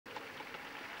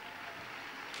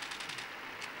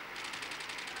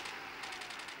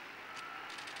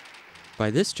By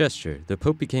this gesture, the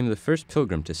Pope became the first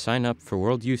pilgrim to sign up for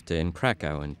World Youth Day in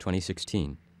Krakow in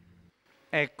 2016.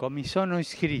 Ecco, mi sono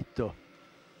iscritto.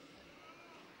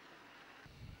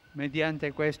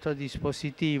 Mediante questo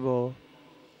dispositivo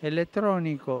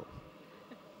elettronico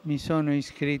mi sono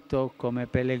iscritto come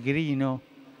pellegrino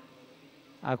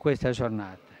a questa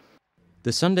giornata.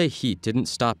 The Sunday heat didn't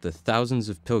stop the thousands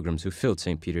of pilgrims who filled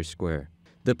St. Peter's Square.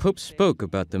 The Pope spoke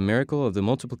about the miracle of the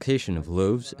multiplication of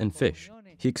loaves and fish.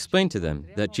 He explained to them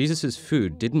that Jesus'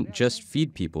 food didn't just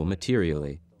feed people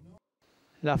materially.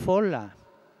 La folla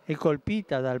è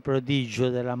colpita dal prodigio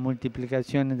della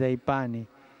moltiplicazione dei pani,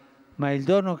 ma il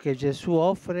dono che Gesù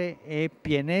offre è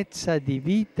pienezza di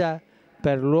vita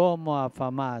per l'uomo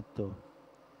affamato.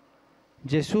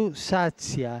 Gesù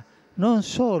sazia non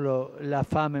solo la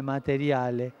fame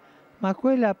materiale, ma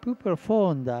quella più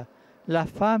profonda, la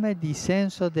fame di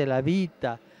senso della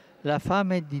vita, la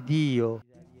fame di Dio.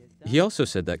 He also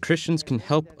said that Christians can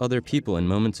help other people in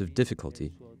moments of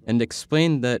difficulty and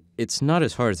explained that it's not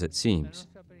as hard as it seems.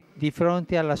 Di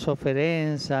fronte alla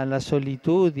sofferenza, alla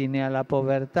solitudine, alla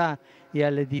povertà e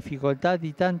alle difficoltà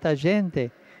di tanta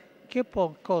gente,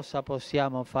 cosa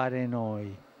possiamo fare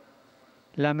noi?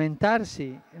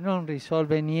 Lamentarsi non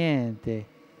risolve niente,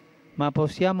 ma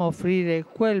possiamo offrire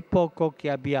quel poco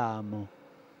che abbiamo,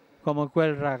 come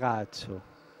quel ragazzo.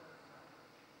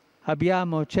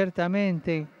 Abbiamo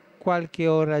certamente qualche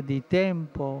ora di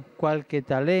tempo, qualche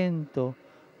talento,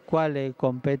 quale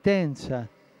competenza.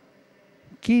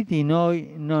 Chi di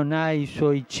noi non ha I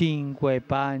suoi 5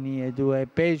 pani e 2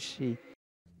 pesci?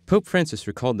 Pope Francis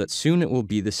recalled that soon it will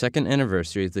be the second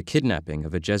anniversary of the kidnapping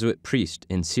of a Jesuit priest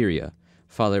in Syria,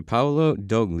 Father Paolo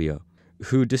Doglio,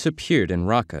 who disappeared in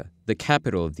Raqqa, the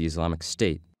capital of the Islamic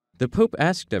State. The Pope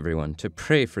asked everyone to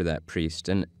pray for that priest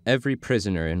and every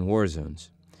prisoner in war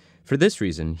zones. For this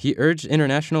reason, he urged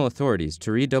international authorities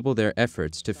to redouble their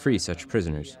efforts to free such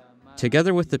prisoners.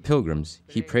 Together with the pilgrims,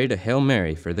 he prayed a Hail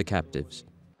Mary for the captives.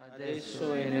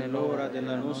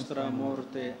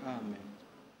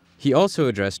 He also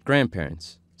addressed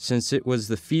grandparents, since it was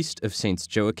the feast of Saints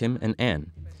Joachim and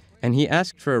Anne, and he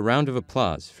asked for a round of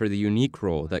applause for the unique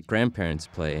role that grandparents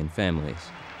play in families.